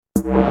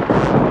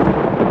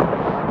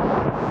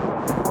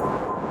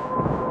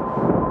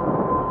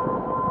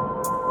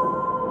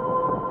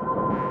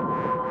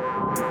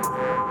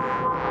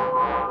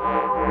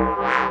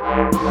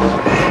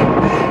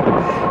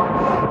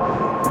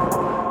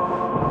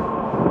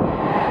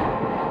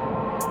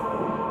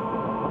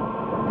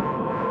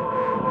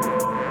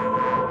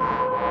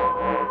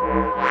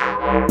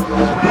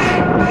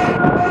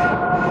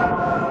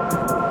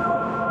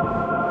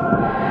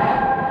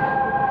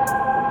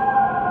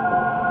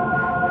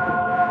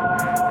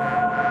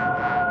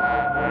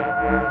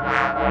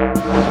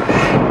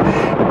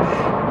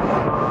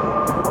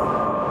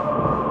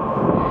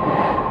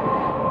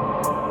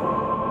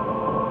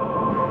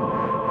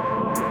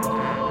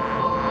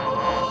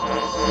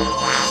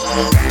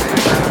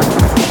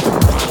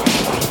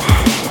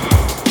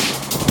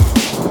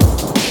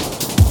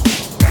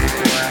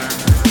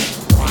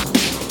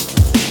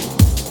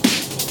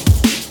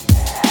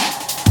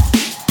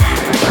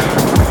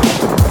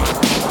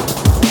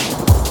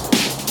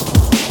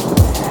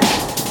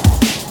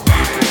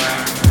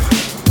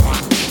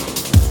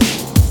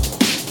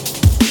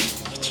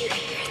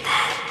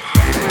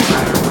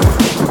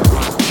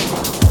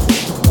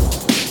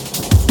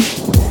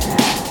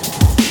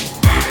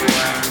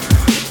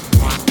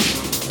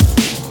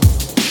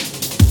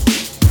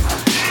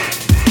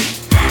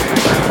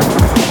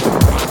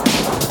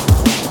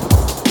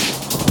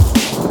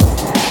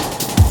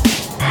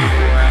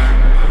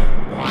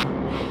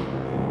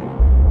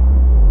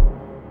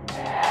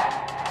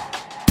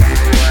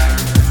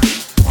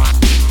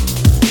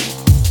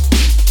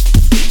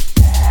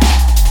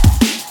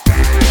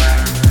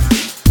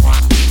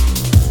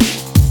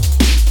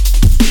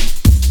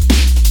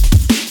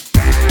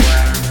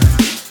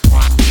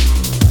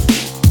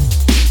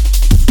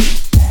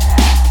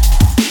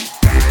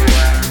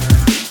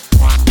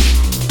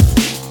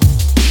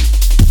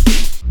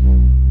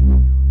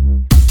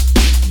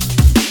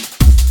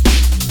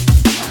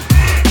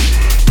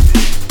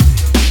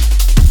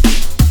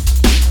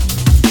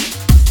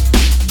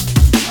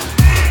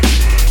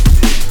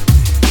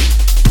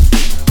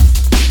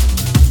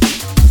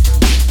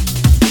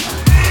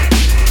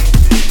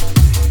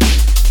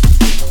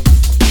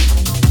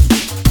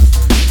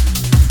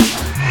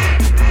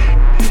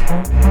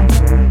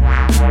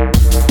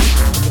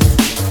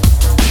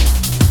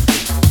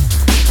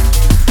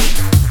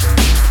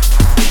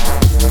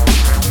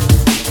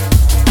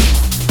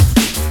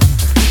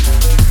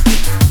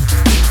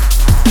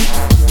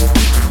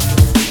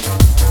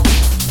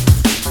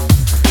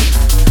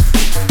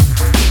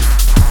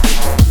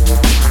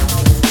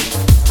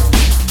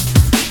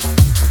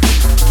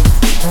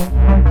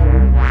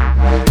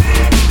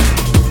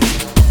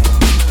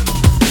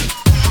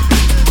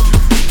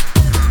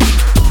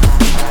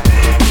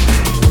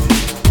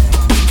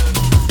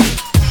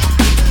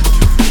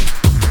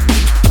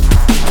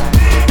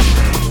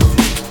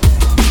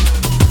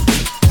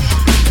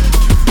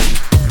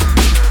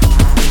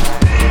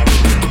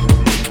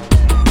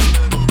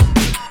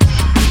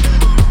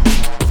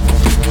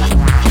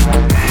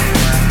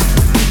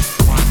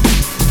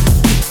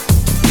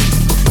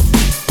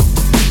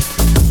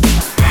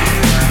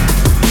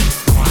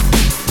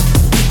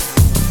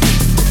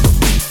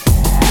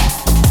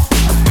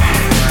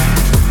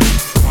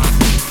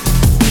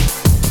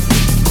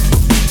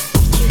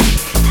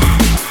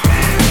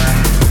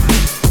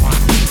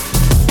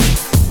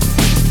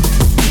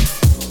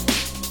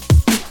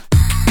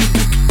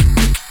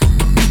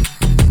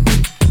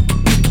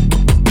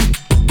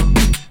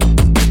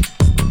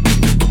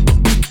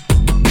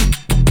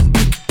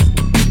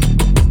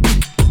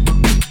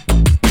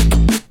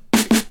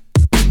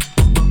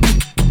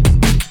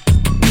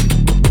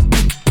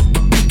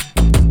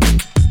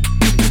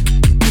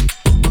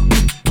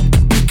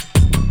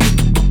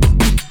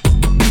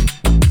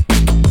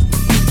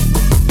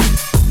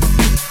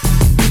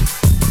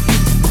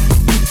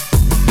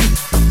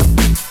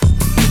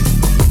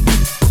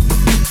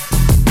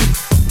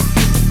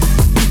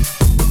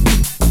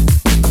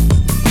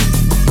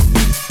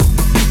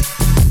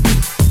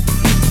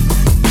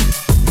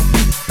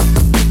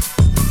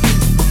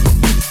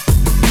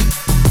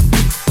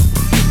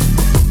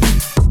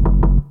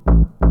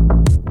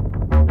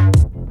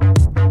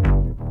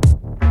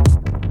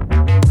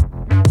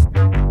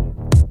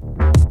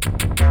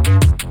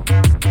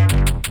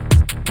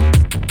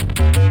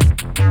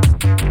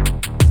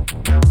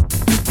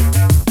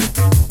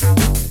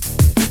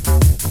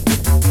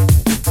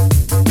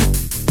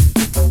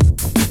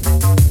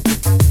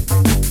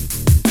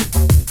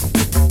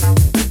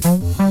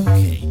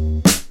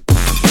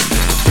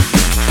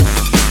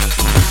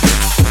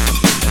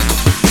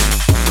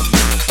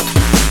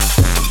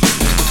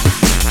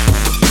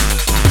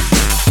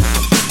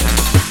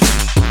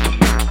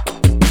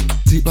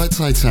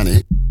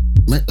Titanic,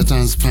 make the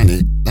dance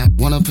panic. That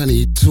one a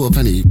penny, two a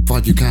penny,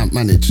 vibe you can't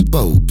manage.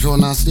 Bo, pure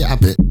nasty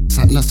habit,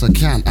 sadness I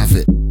can't have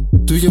it.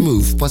 Do your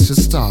move, bust your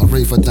star,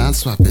 rave a dance,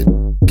 swap it.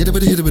 Get a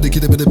bit of hit a bit of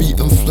get a bit of beat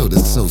and flow,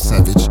 that's so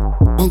savage.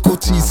 Uncle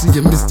TC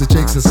and Mr.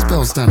 Jakes are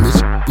spells damage.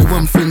 We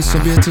one fringe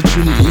from here to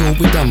Trinity, all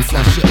we done.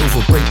 Flash it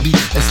over, breakbeat,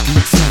 SD,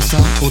 salsa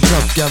or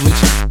dub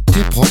garage.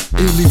 Hip hop,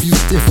 it'll leave you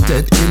stiff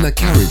dead in a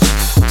carriage.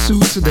 Two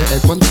to the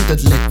head, one to the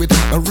leg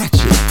without a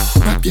ratchet.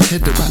 Wrap your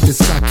head around this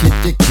socket,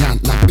 you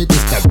can't knock it.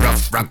 It's the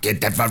rough,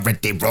 rugged, ever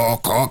ready, raw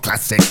core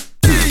classic.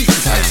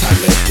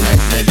 Titanic,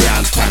 make me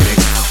dance panic.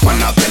 One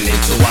a penny,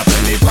 two a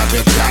penny, but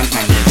you can't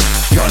manage.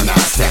 You're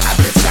nasty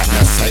habits,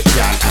 sadness, I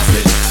can't have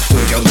it. Do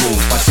your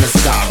move, but your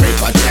star,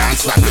 rave a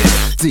dance rapid.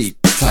 Deep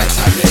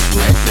Titanic,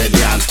 make me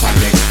dance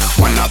panic.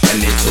 One a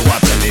penny, two a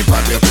penny,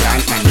 but you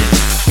can't manage.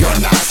 You're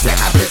nasty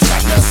habits,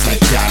 sadness, I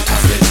can't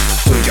have it.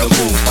 Do your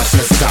move, but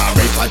your star,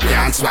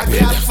 dance rapid.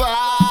 I got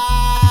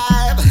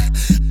vibe.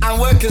 I'm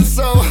working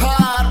so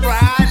hard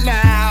right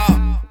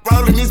now,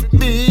 rolling these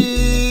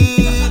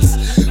beats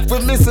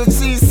with Mr.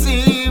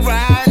 TC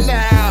right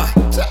now.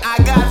 So I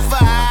got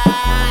vibe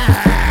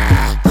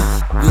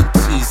with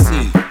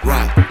TC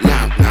right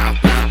now.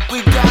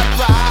 We got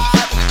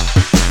vibe.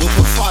 We'll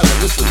put fire.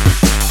 Listen,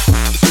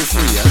 it's all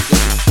free, yeah.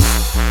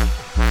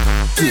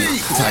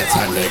 Deep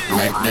Titanic,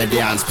 make the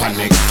dance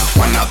panic.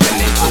 1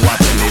 penny, 2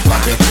 penny,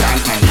 but you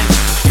can't manage.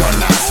 You're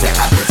nasty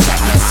habits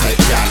that no say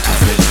can't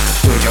have it.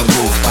 Do your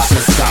move, but your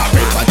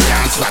story, but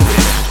dance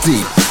rapid.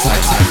 Deep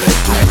Titanic,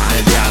 make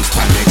the dance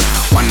panic.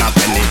 1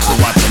 penny, 2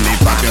 penny,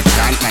 but you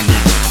can't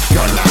manage.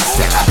 You're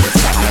nasty habits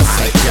that no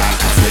say can't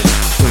have it.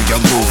 Do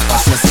your move,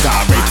 but your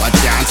story, but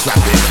dance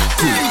rapid.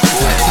 Deep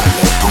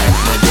Titanic, make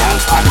the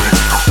dance panic.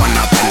 1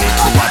 penny,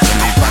 2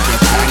 penny, but you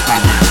can't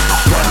manage.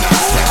 You're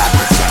nasty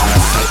habits that no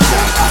say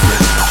can't have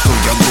it. Do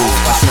your move,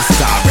 but your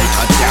story,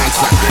 but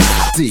dance rapid.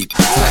 Deep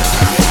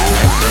Titanic,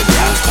 make the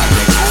dance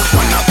panic.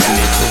 1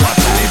 penny, 2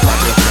 penny, but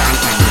you can't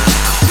manage.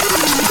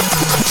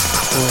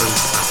 Hey,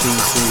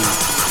 TC,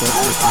 stop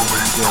looking at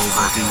them girls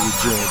and do your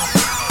job.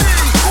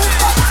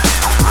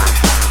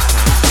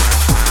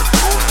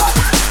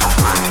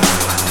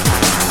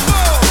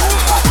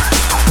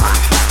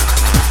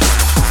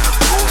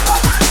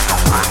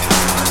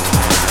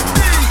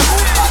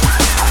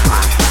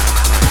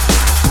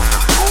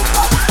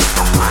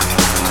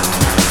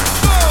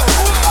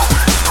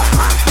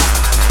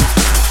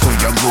 Do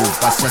your move,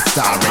 but your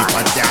story,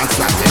 but dance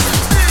rapid.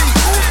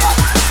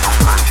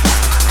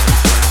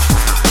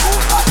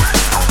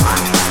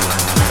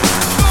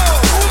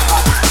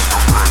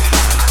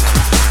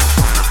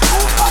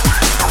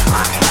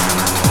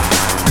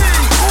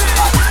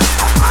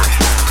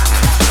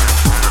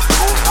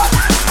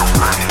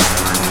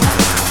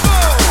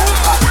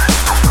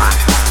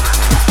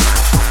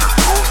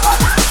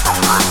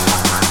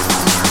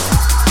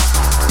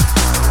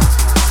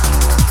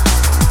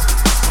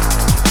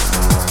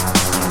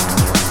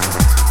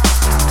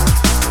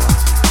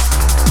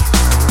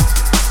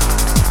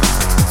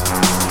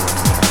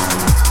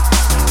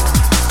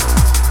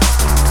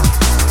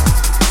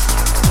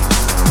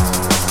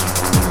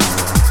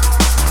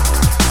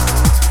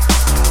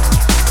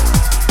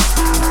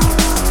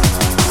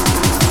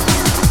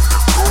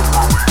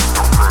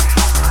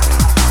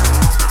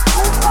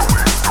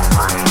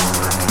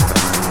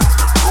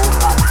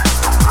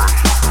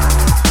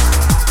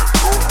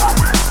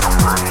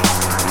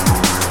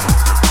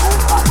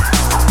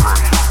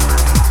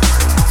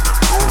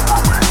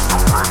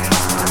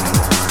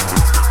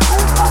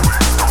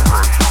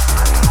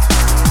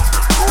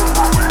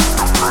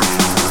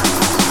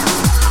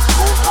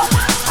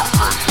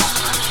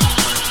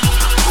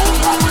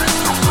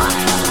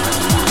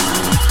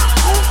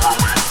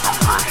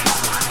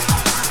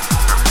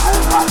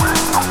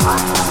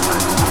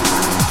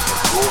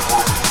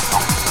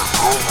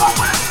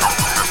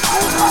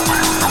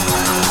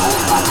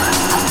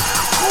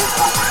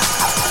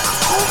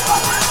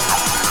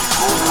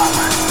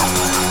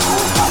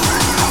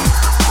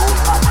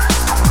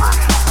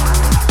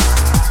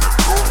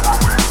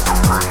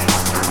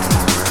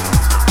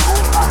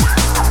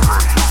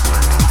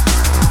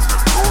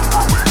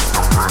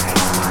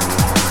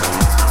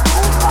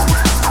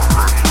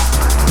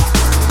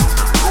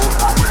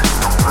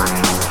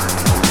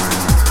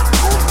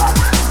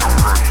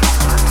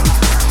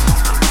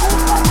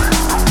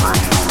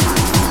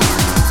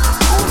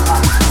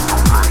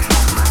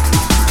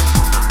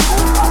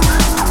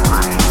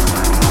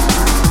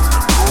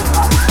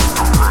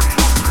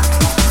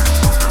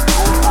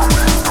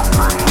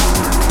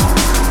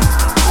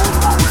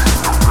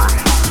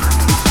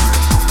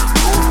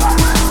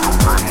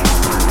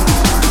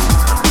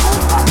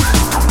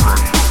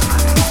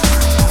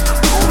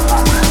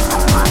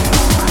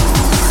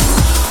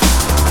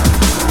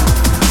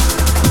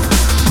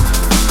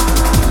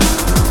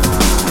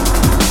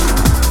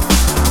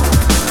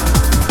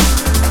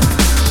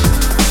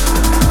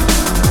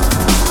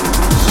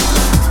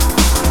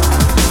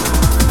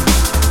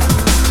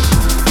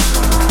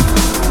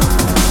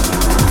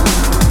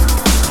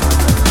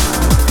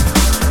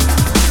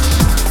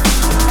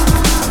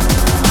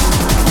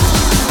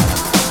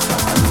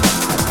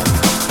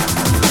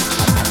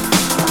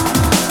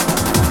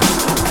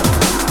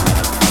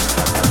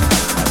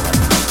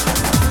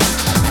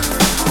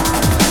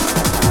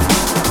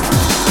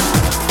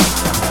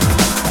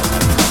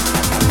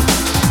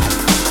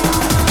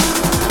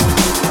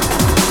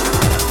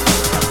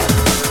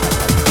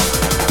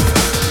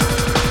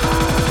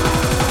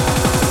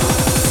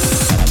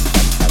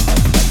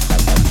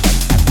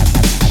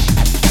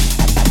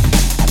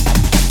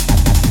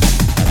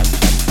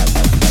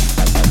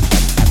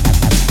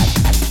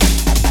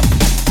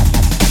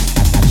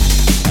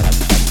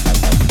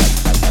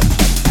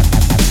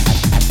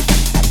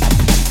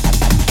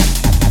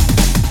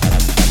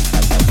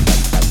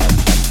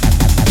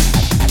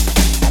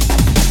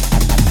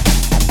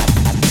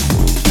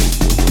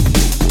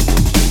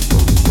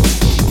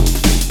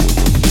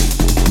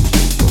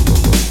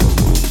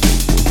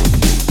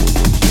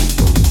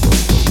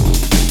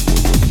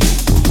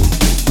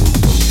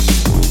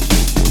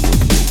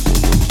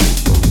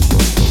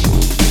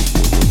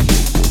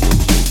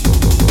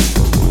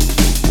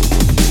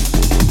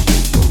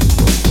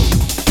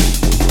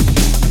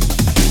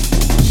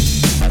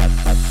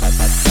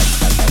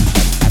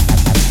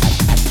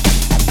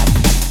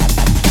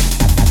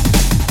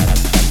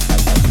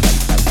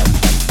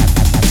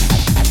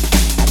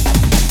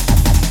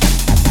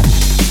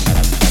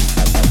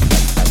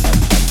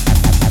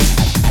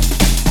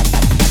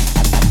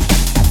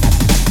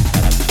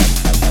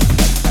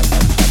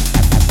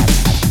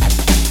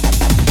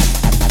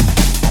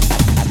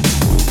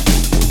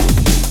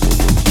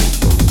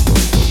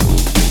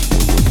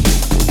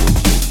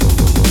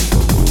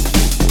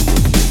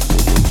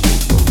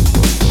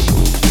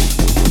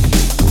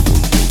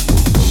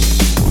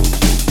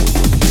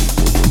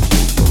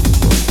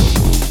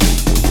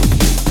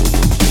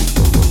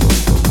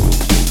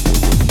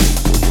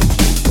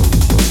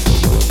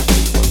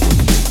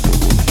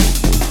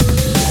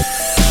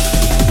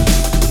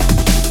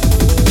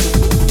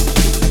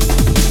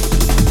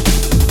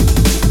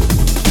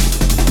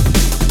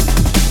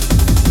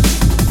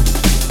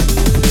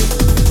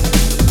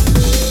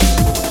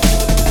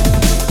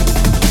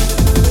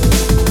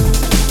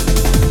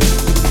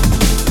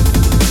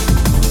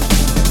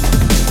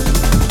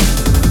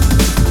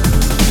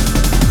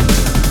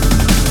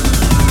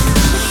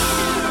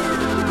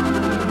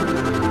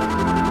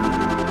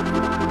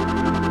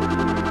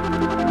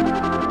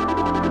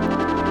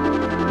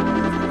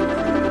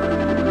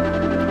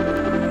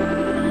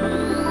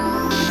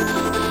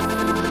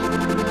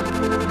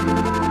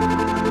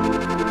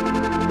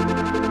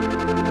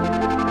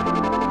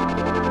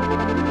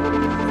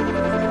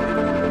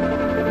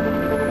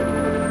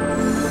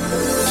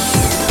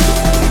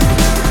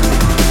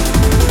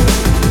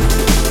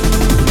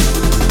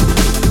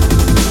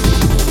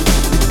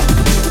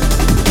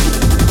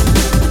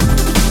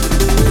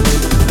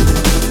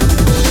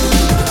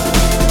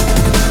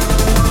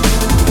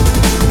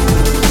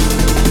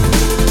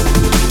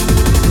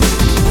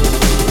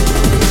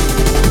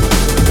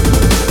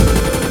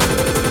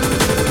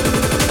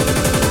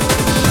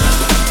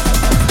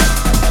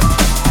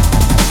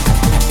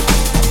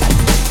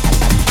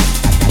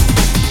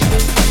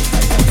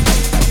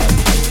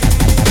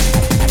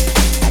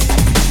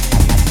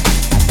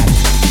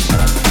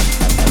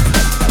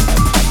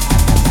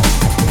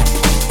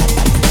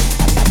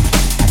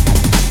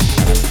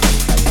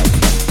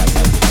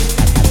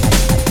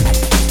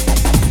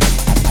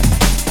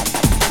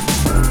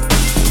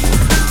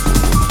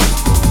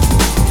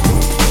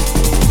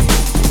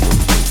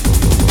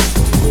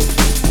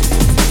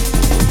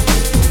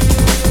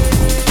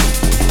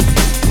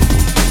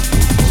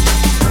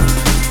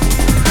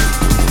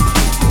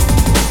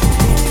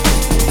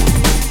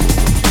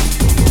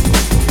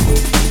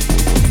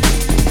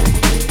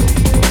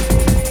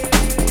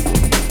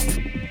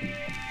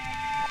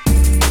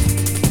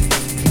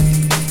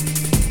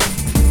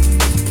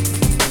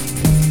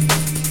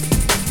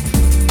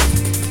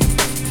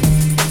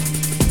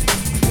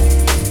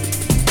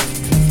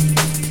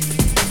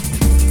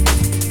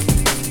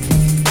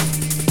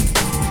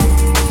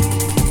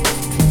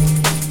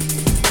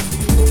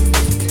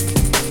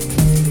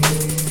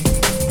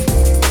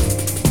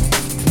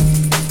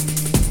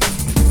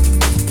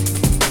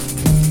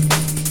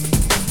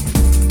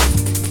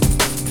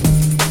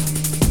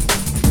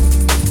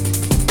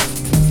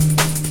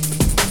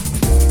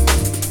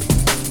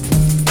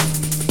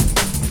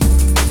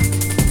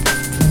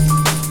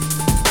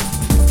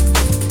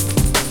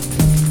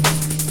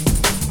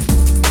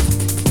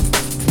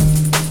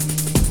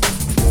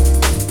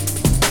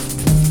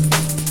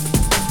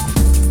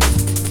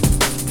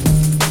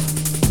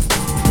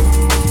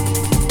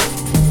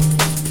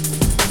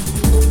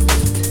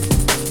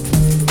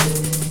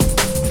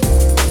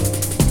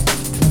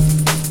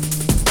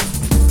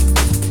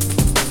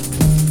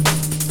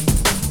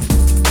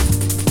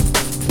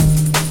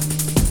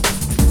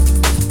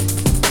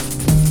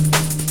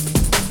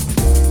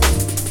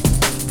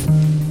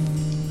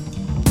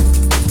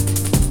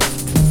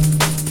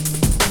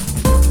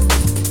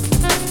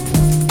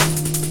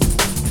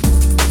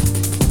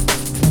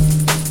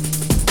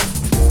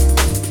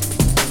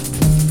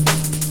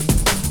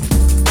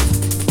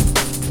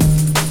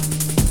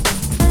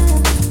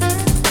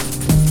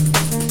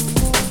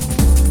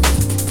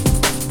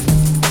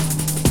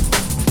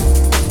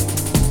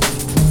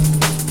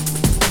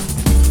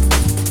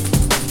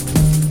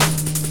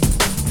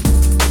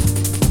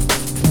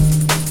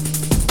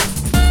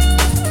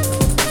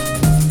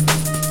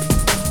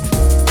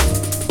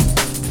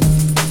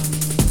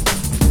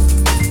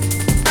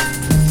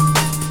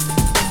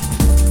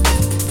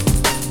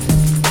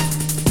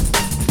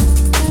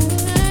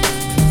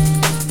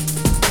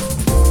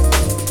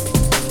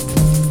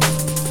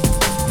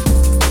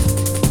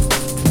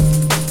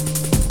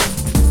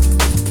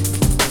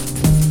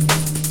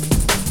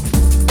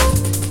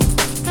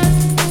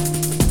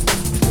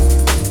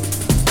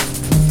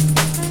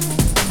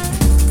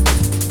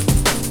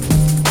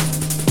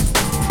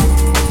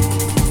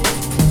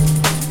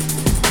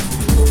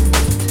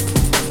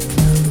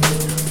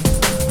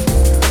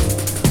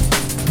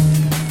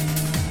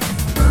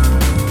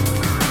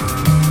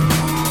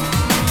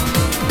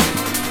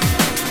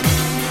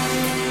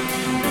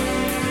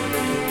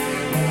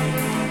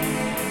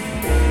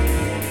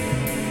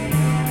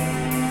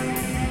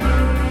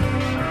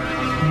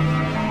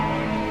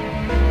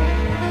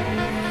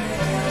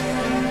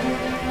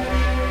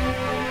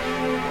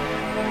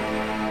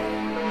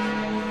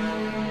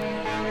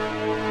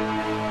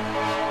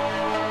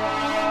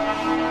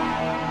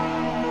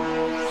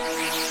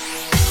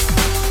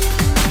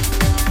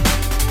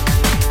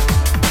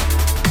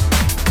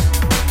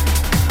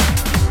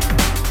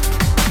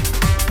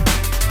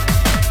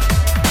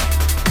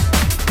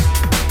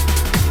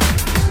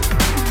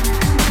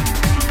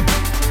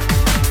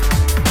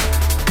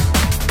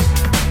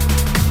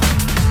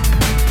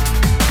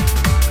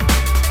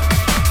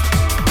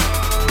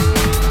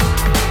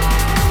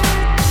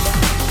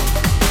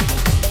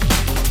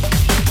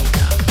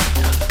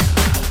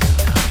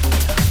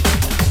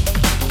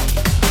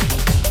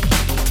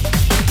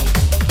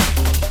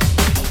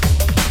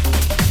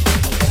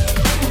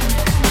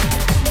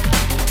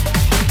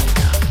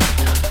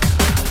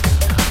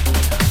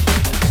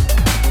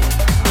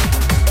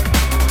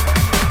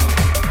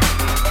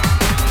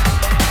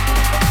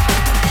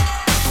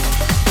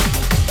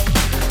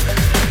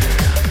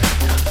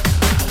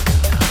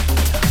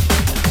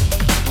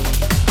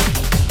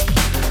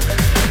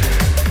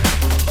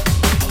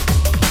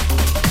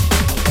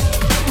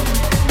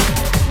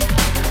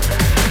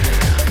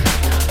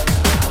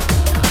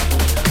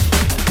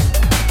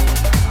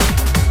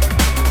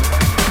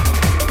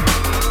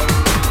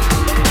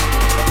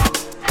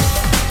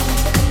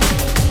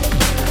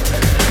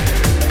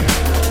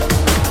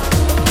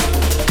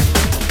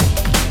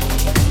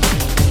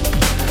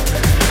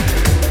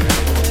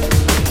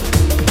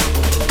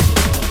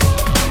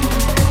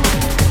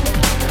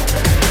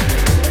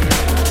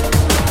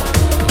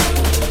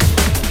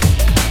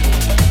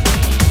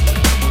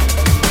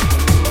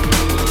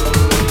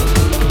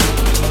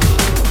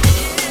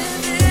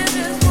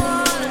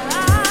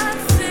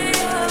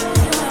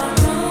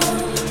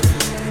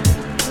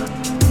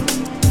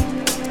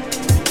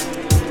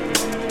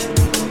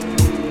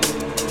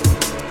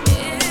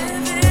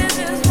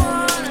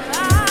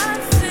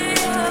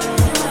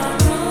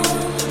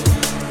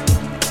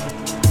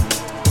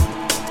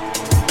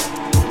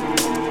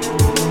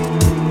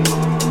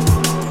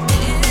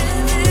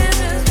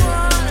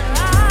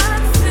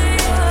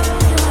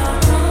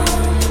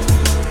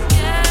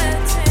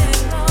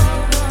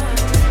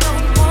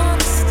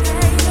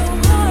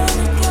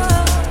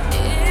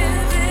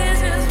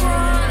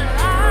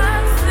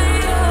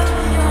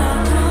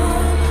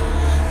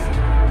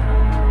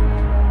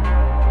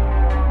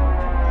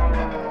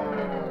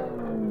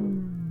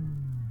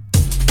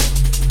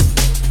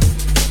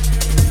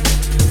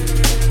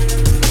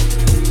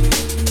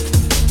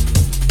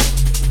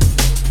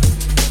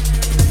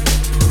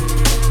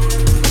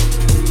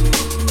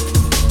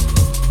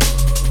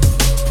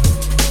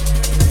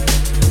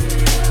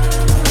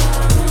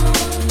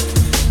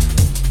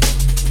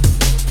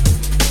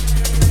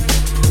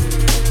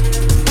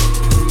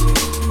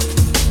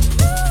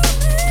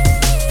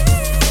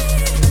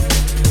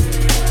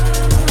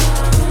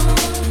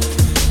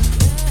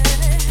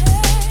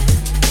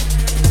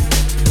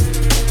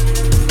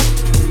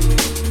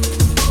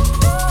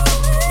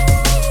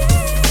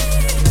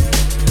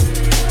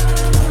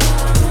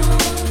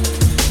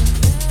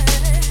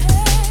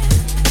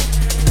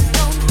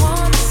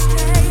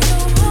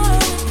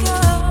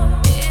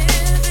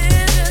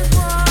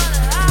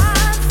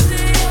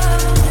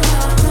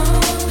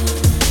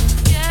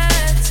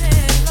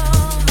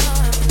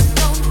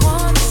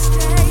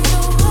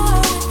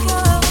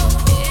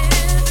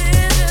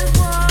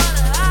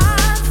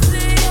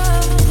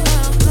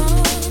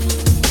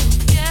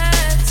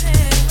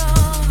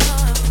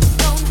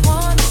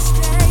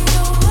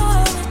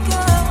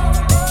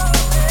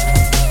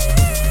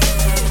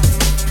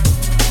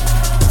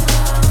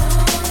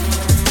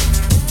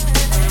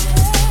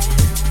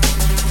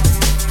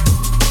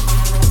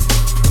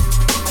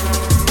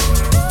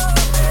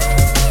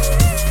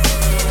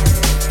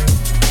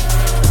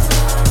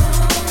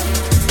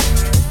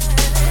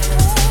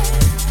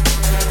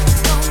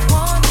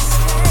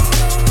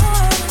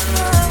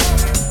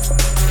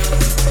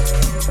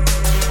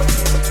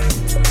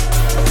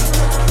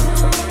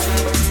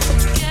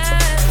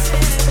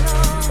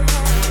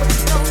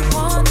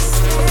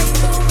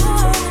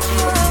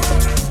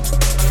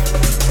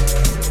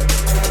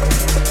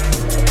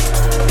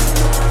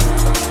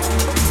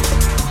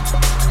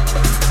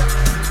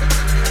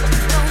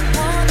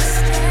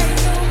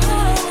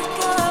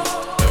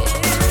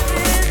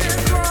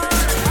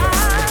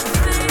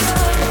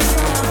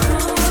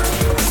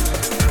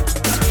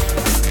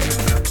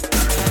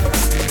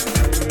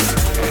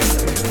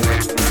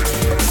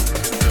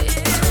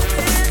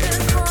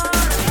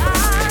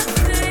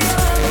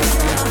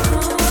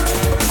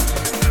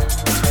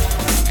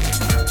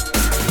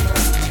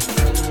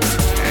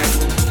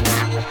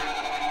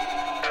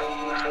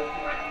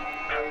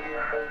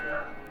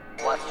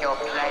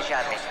 your pleasure,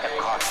 Mr.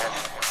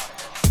 Cotton.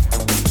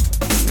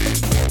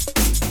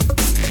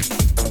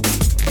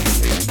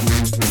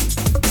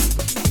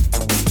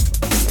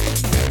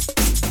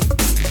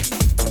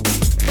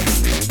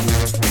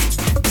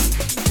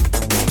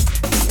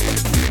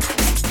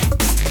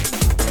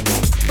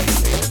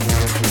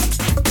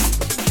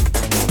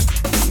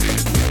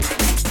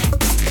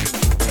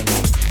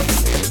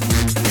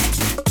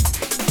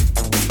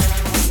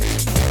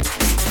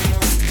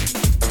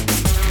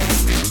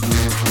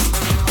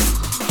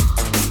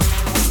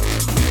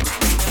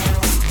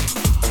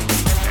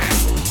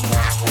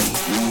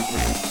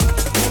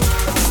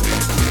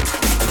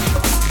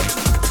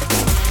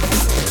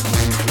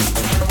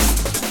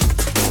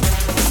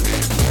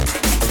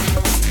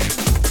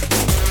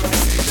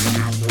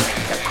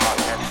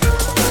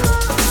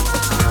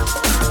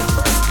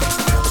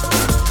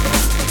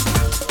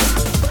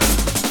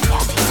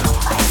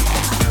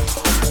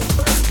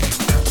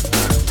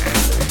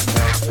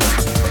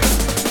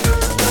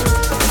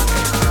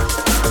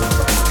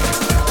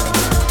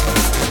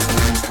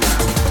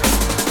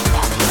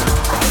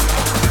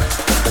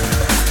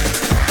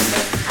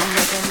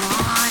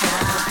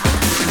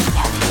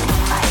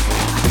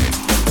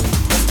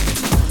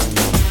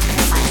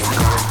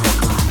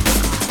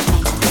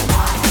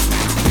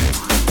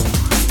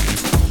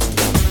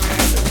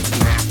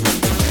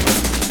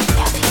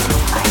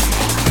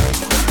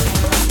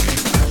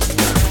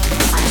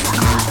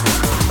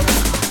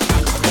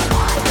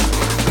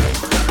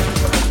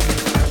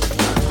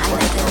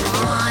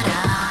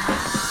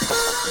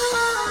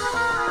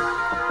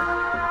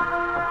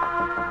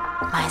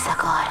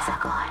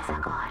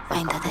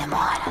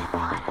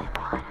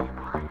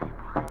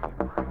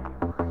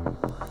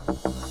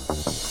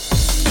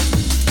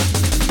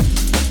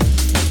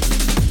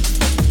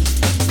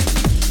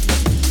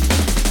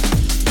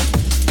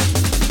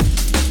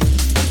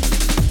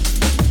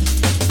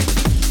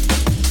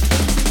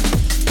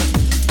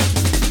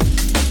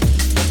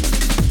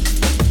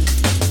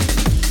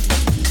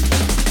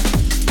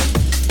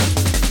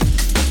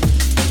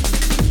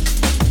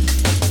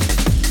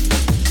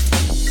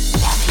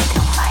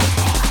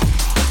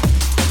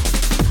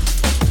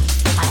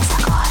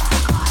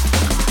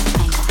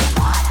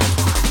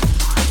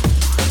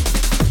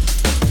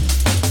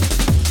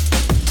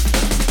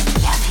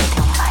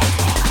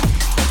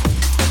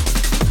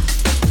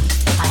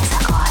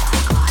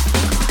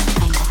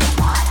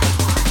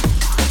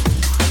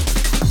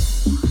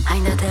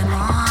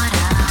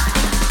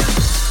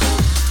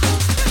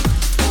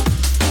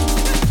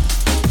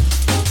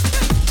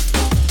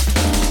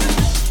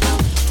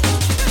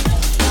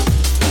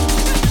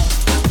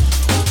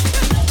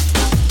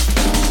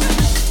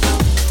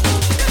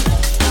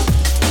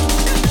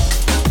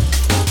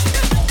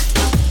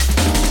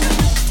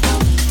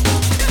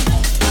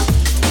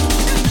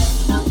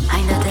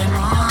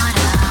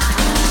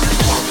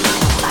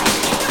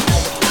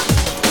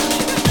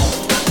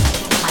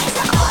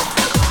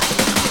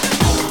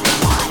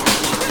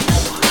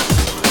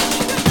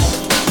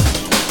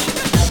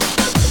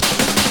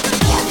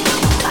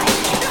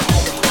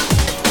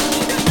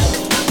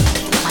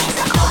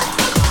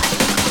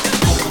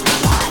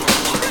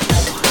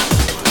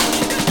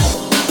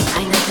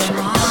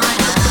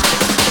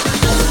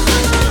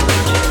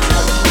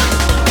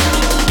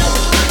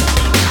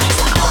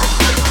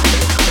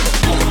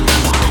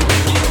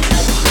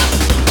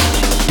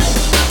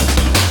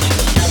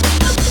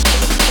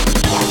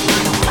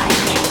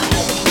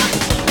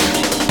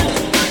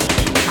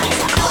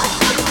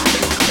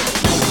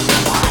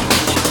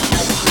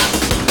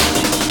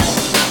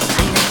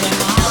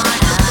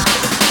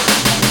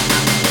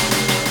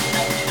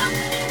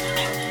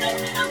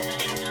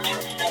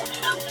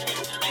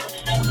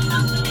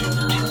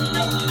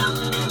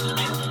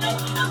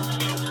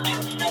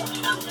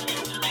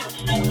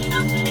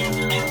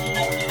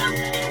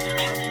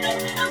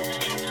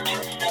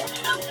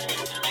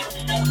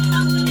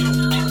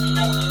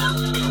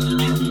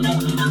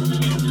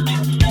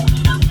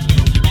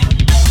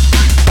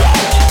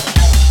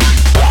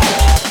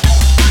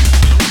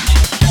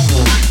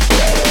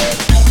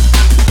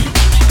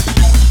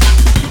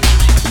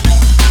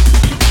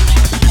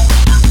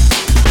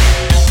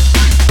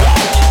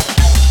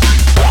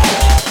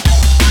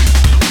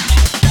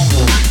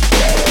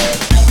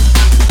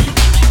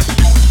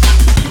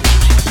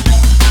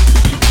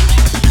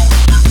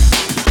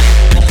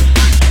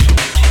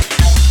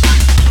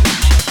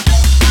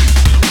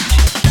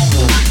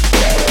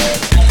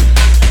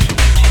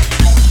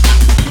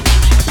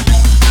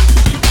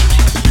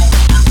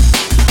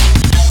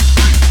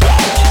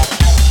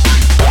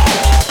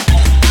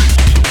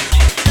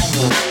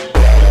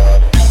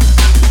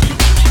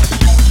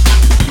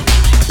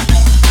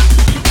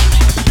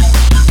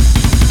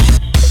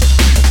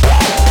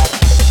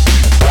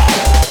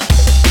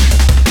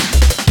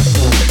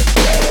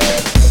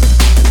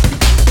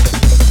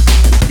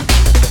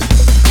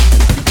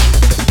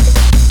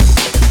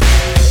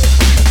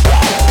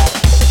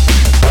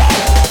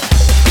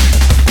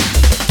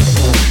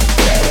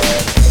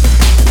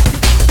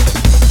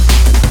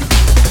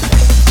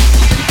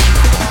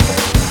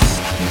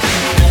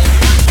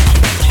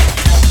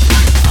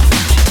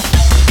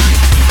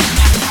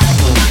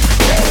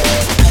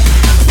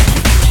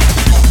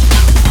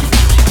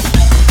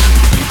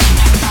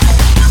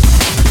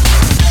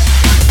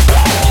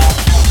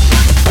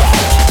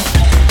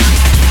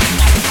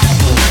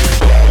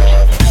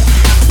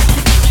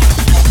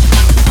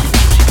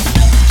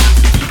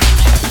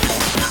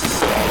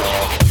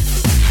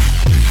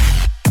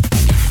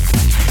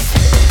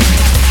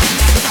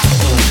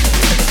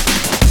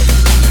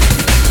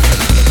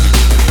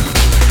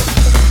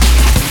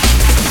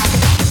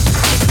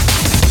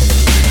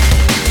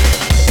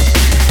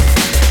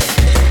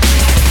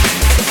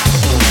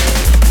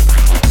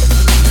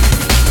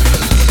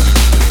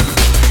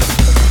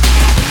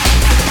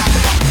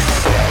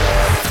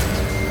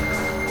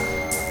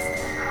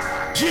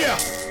 Yeah,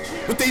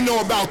 what they know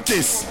about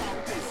this?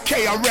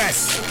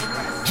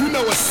 KRS, you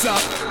know what's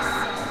up.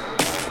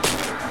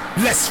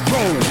 Let's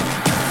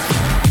roll.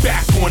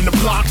 Back on the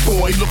block,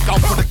 boy. Look out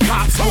for the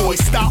cops, boy.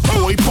 Stop,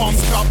 boy. Bombs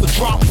about to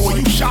drop, boy.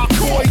 You shot,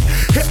 boy.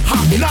 Hip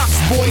hop knocks,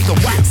 boy. The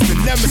wax, the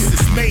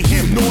nemesis,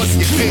 mayhem,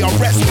 nausea,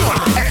 KRS,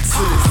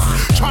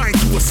 exodus. Trying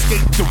to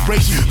escape the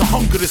race, the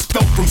hunger that's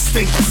felt from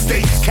state to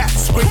state.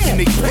 Cats scraping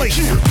they plate.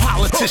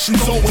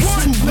 Politicians always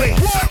too late.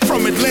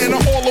 From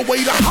Atlanta all the way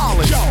to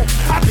Holland. Yo,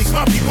 I think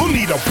my people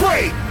need a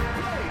break.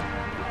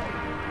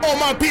 All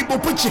my people,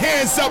 put your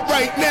hands up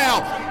right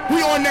now.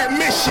 We on that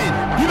mission.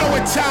 You know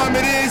what time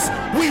it is.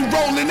 We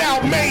rolling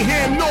out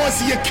mayhem,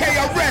 nausea,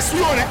 KRS.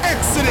 We on an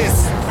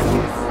exodus.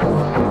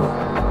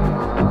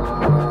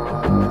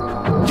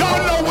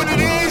 Y'all know what it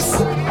is.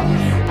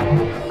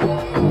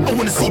 I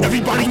wanna see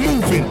everybody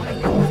moving.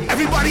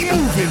 Everybody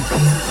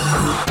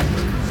moving.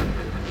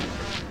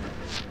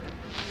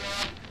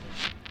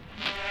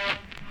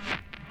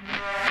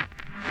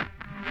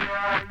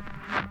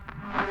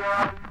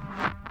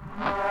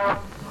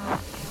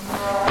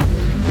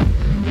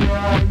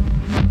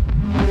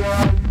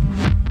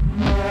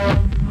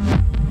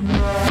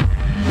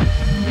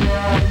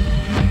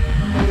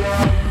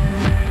 Yeah.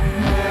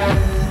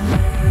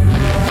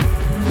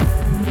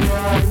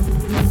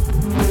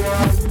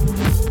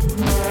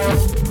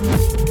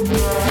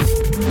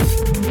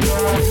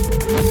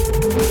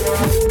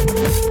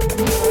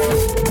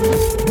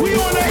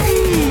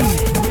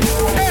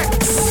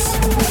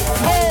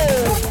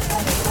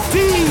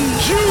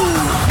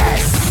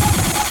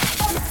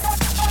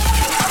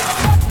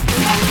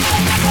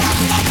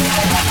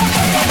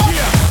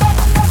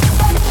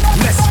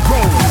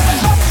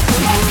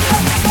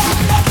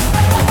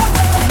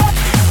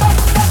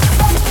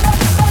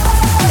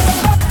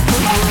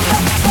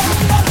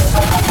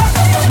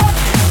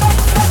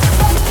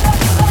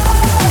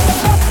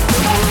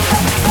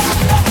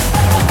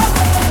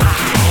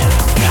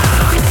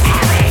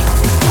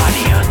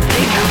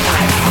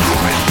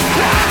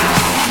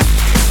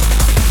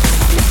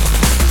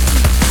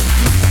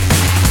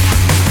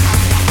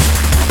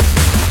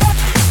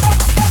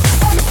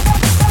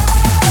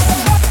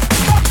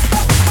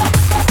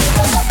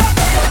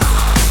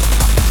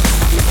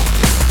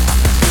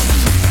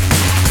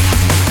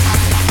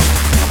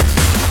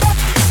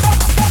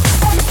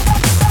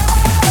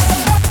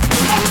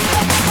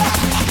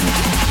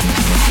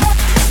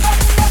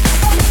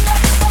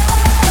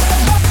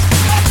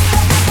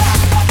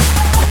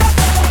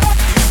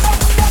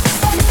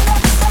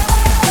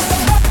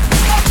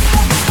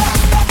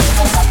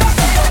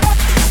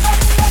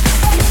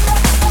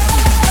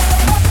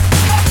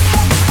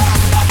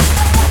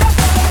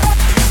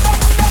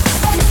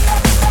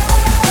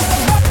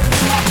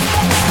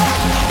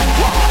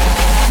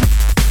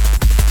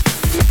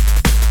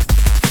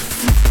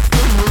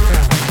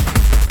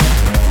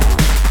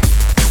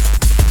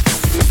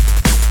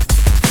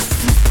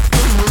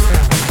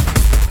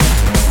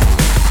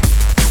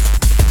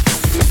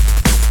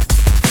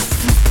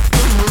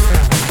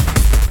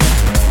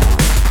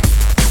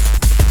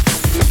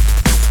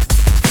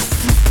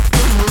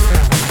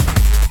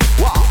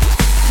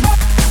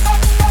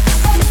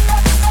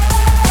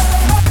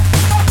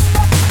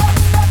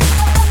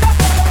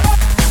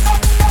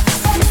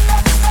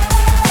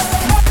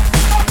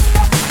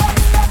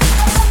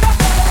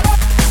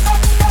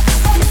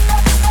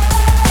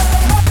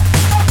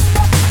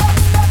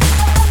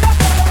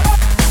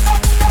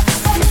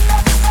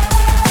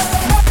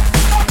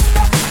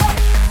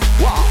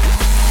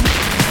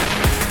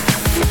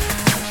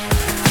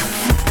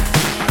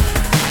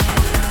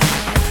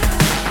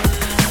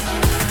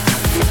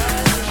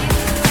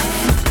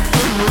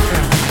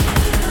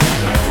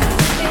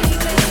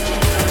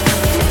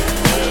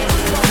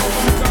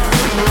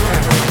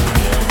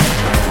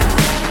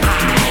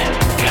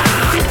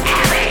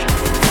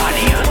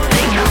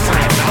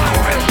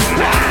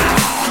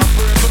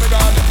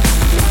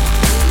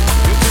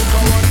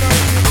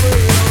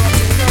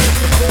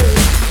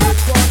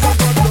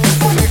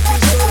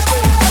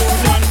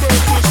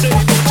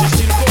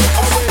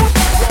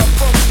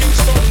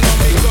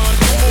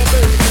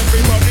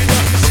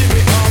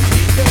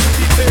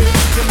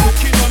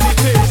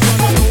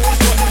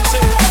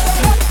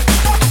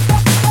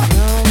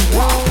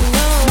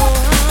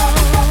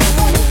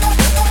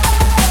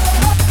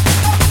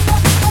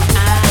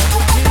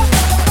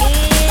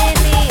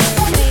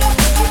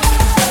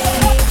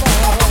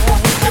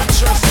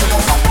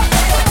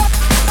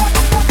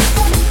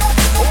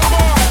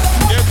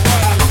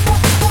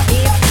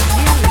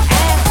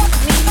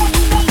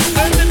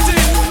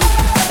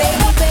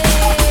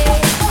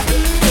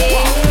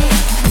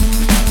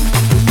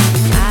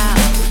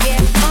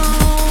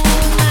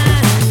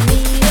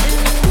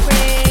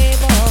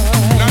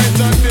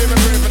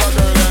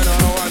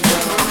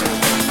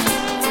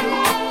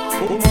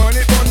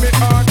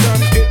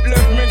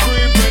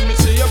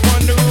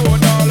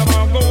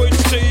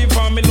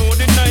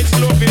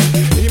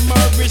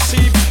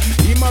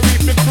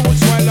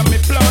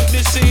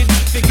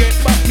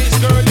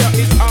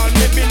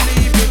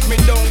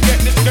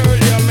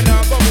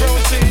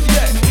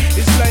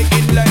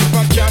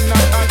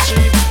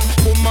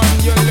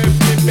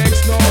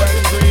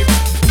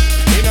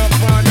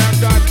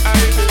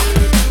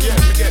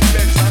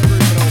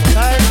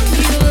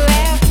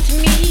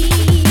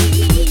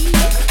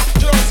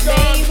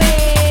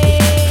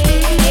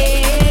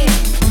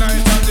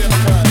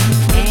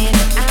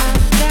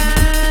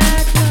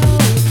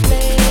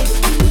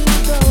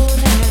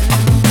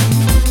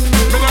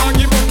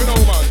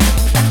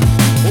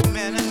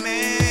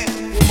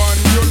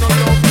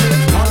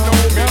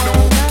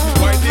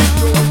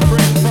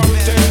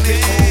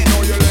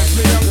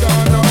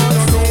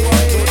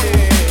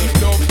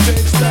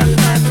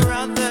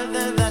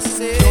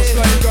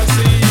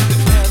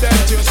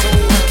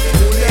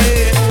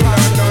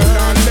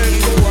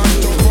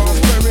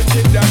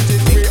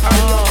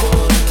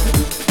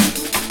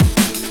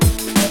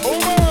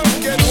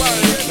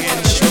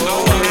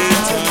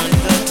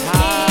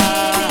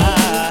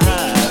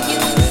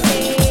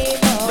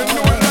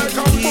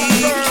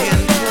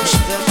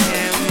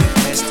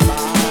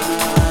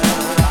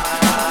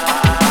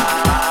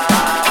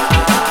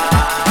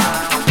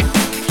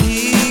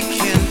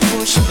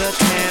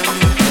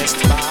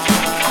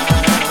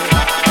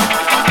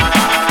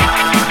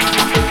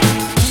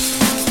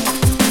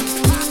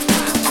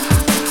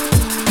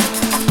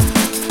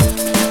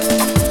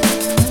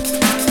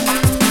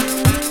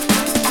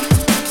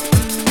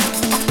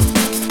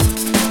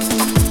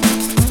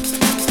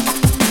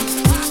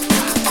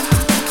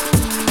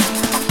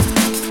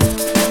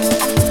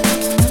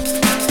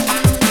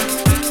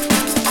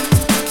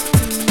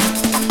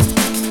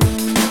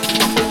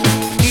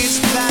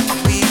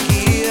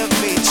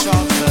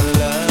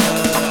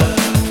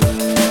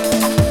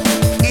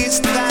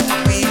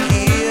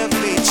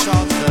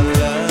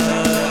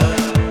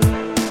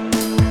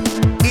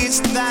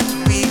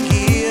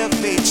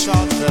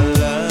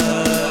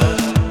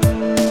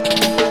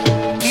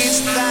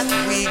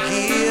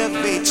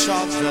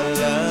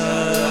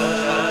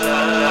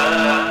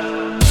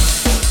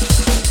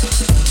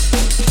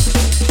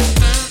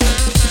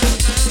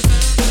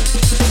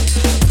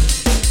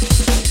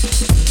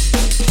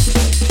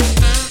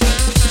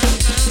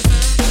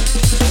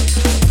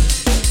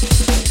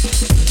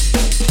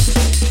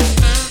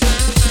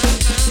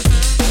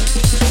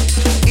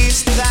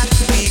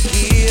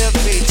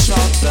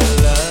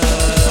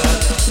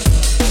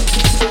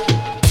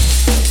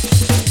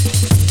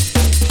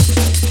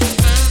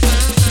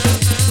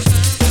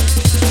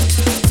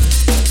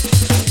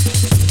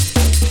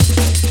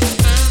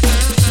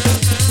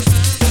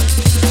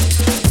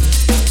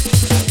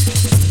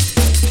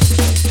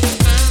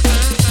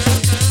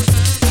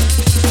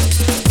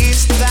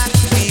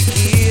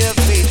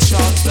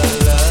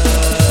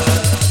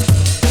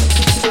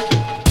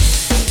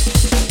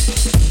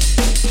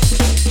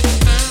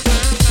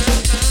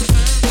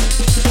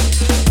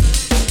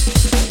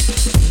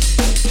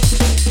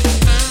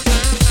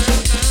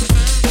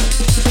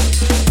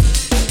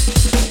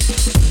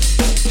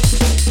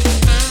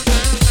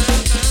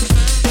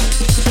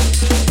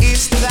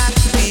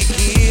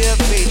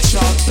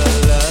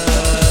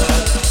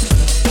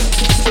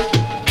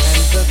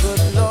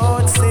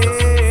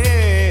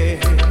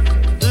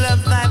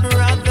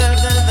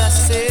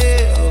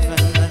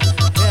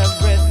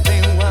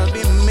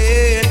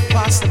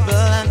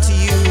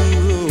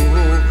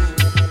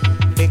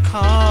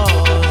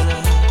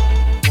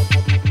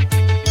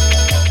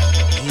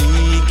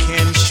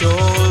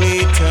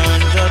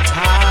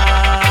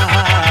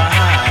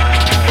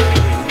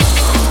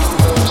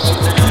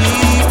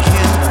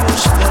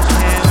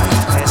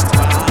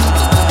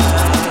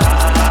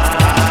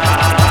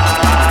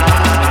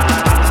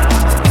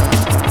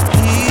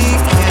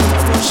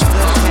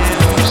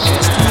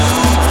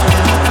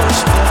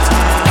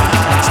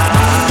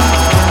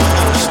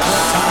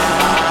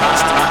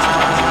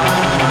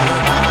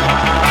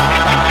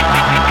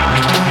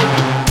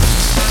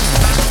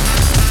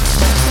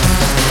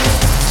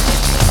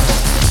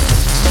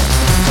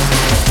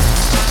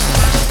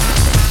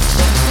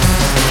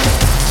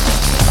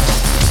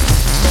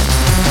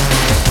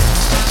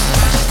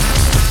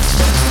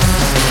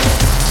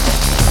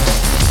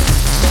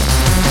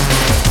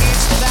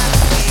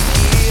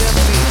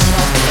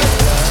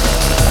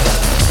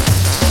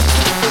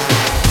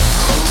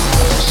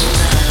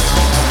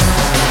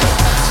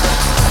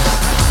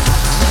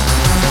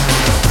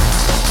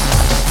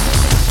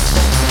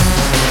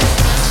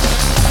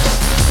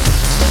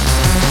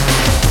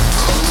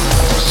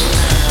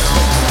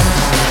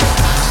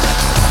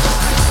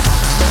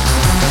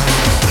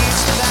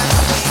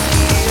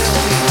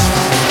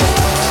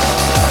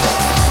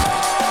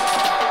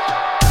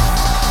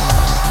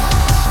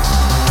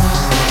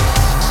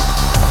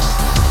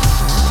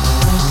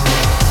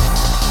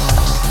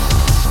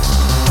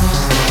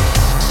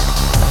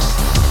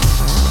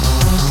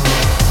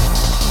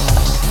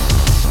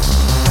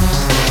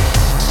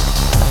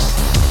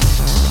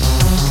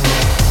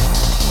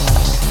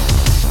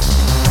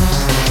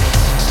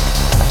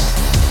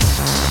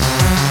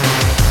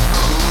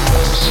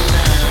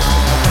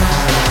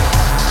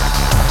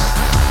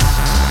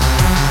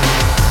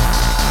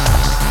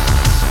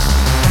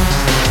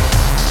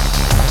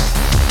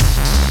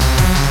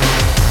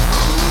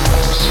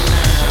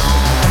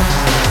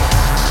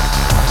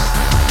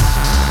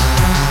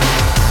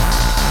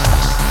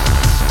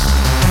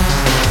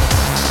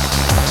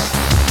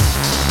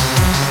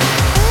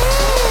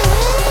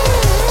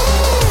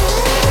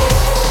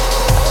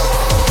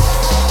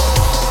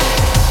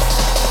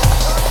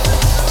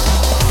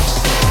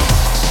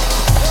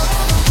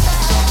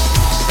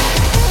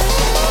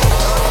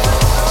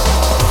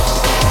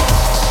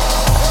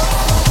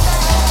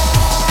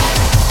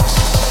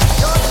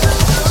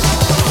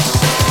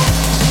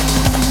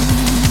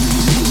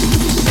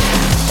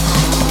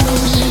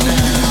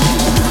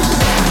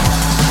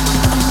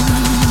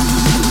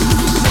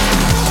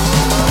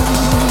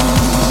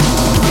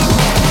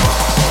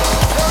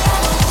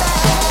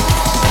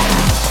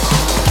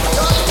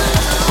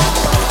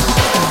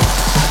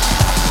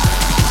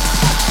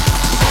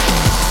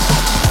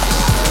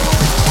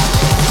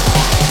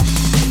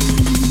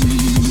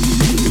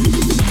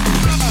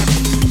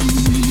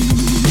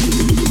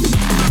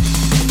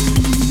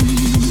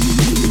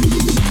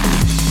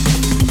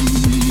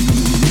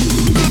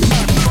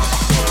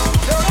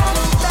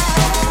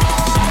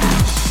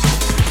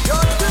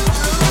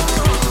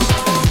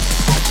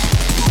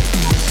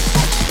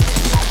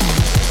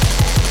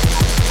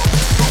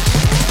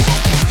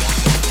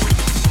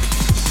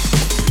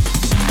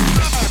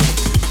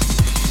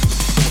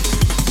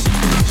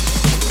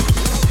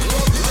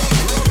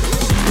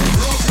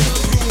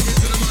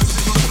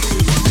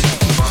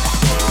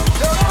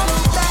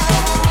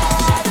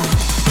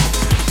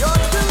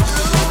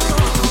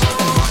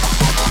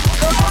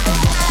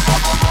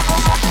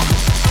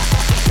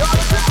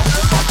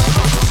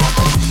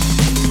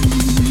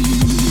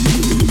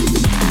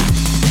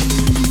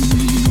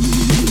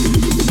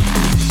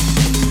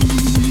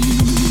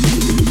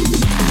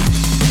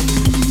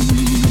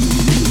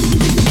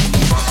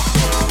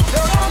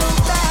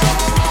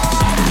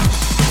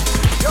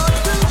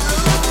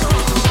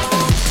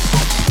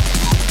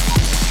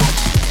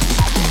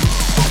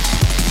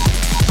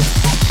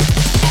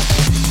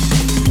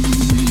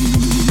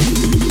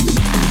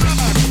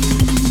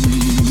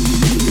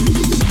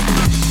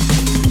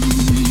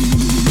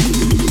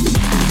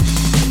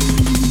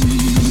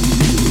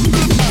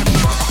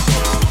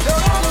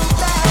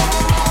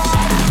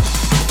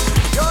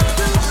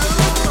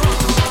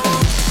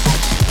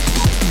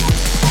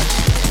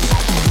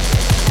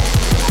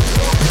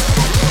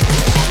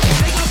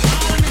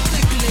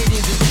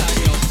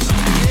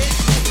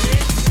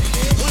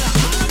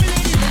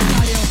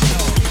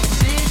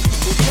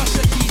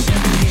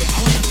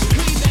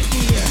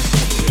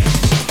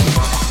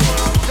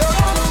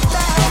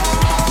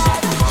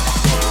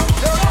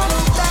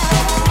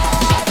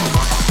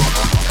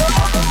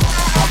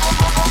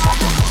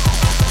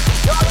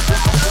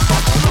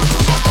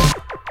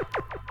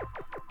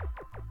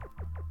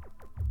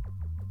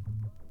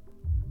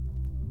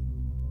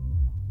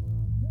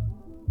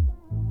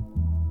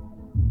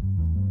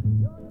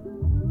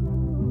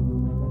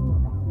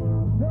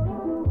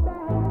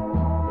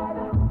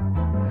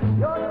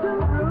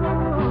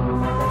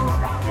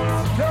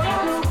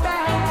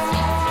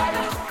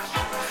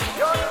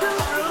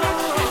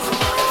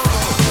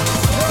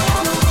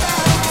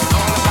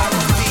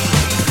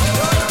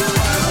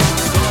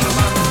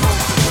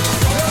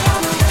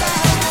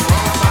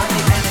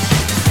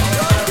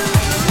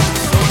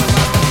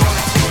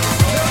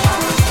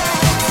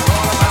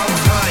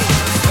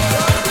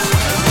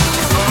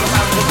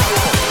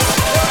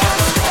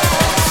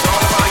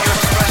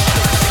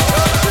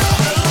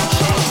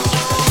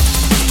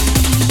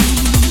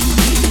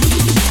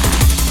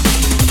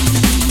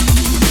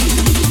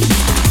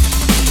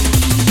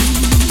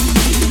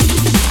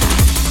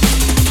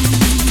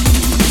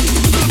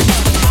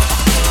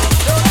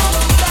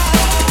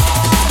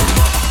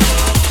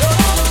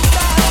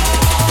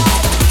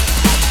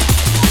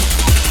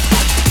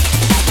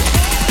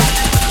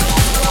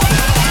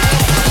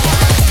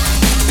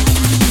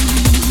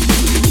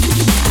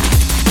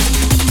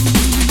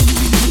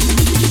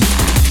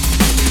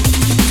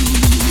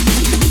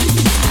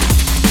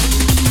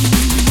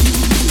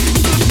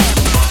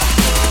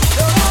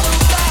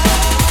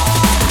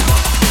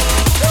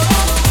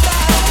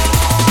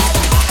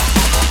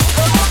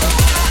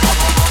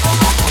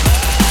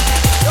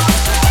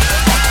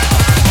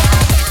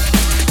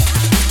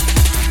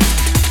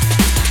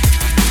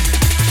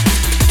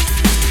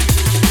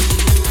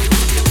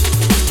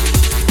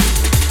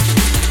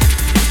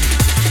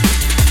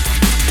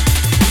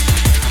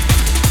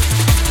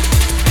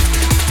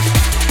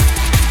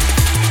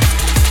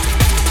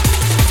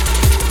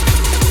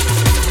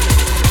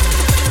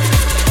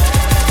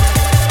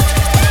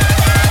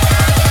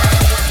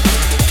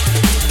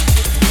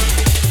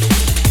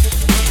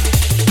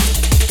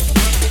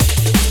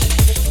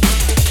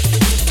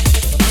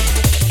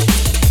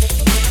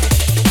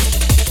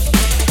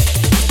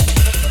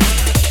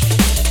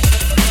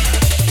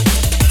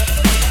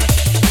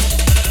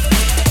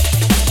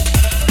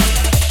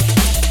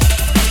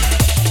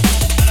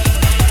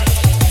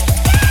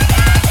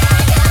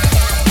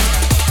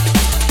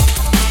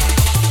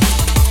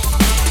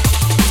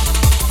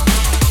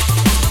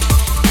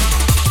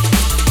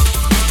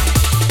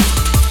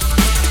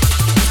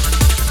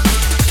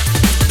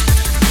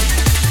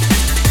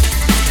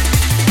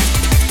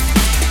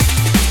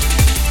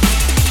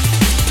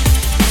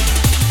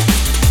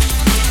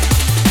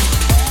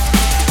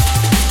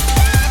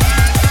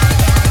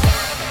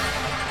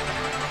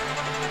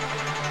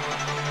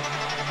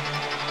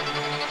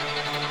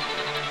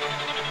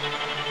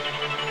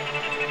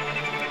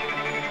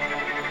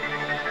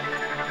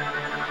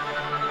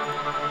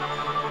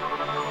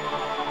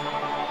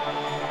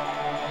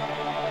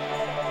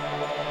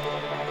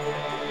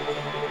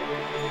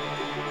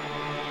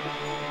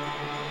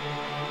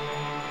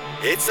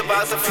 It's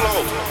about the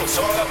flow. It's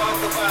all about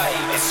the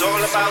vibe. It's all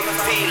about the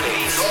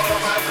feeling. It's all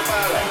about the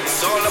balance.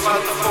 It's all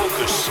about the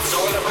focus. It's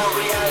all about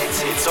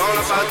reality. It's all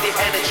about the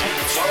energy.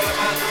 It's all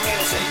about the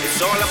music. It's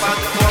all about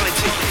the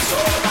quality. It's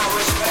all about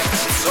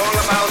respect. It's all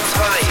about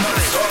time.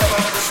 It's all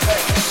about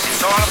respect.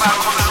 It's all about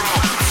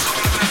control.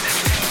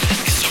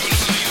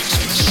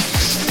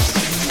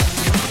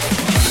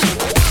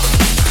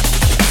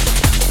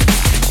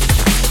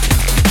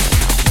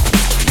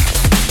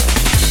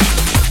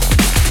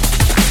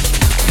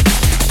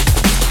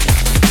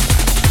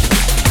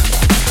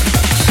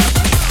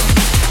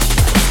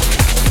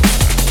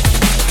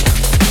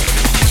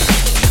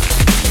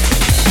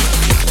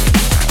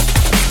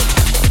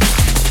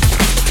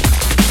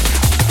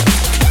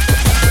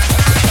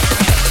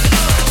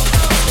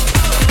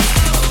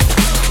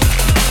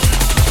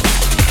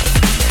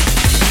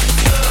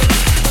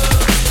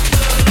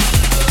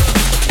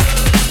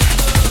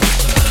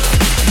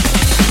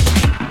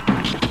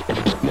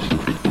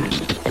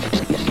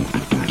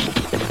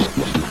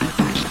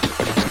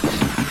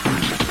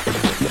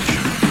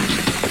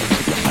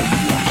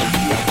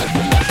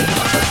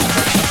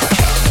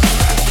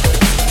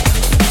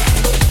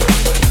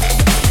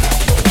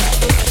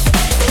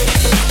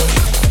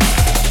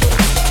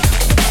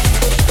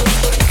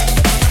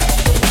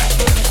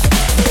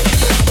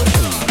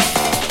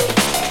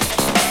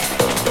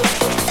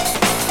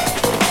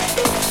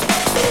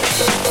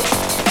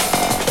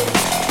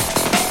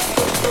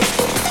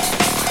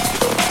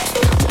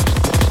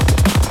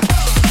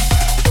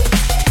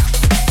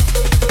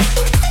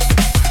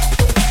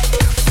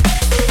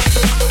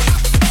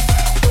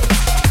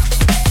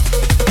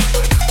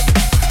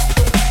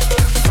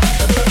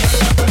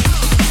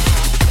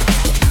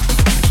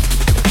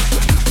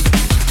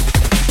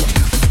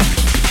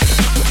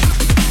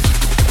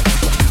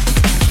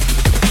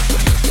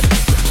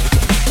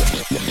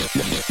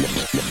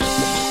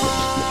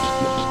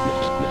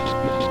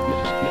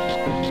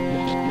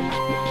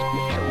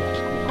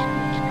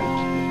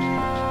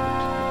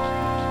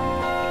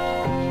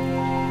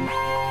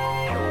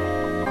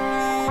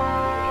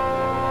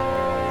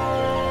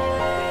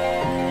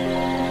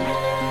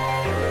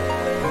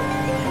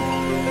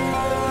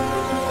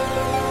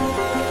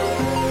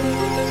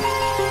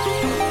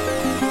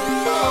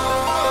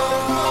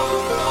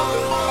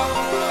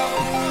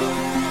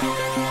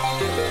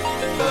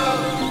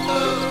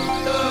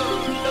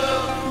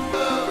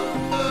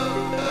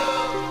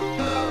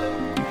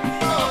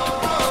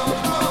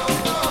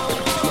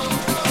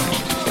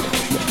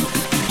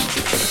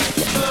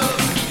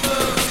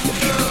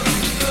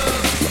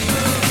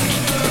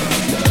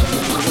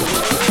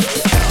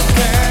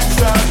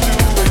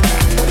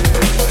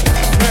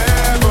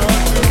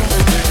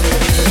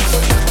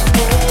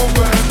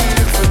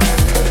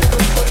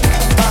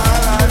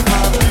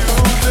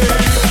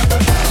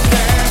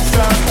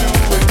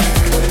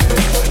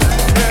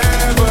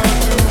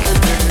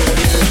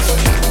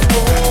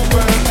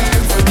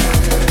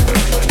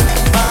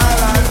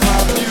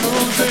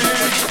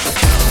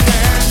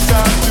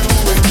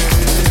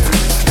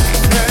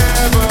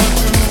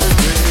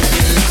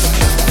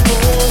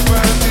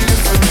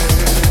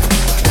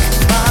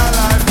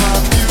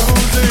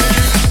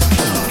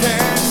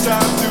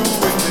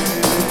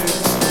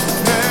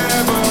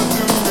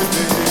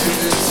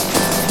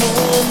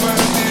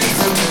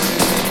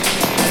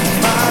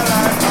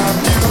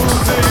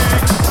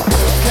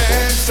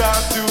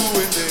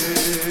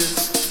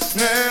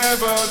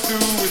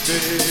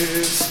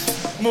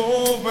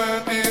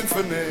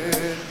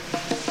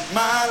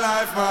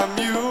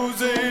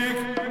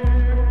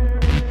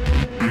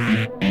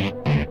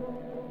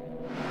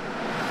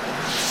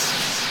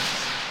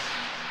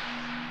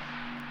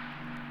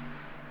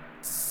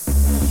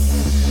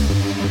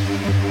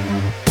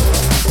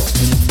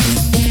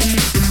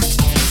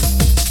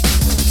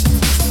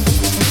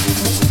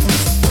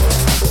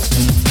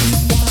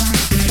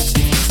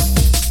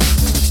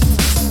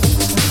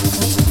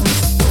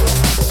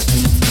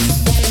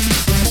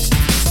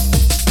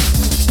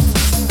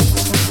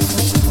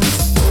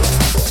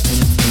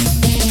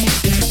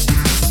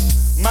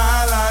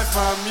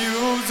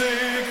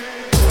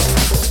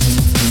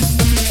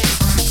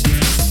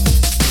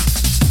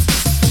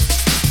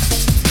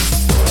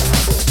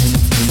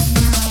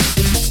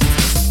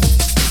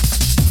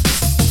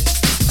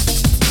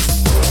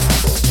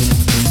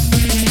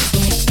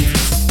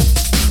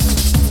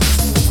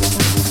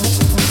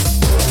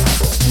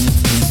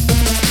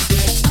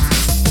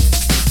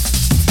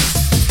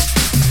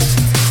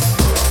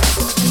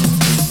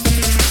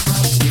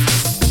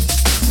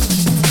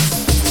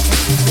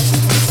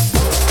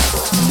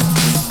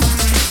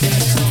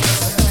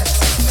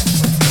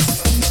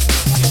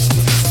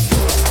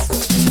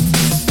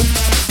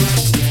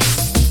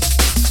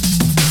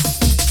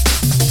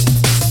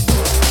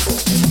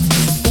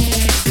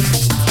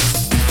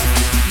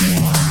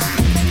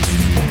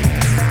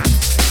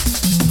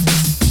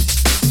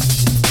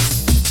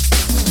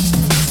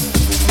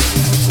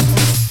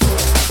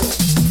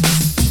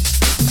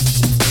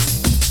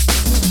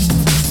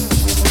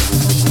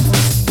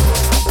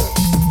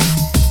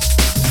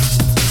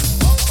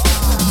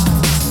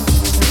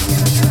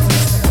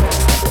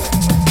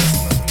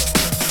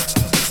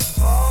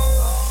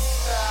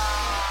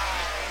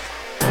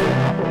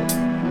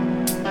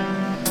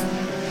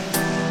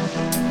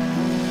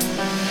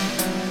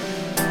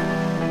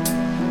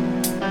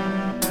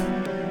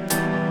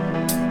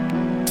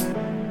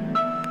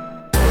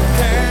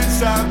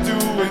 stop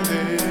doing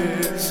this.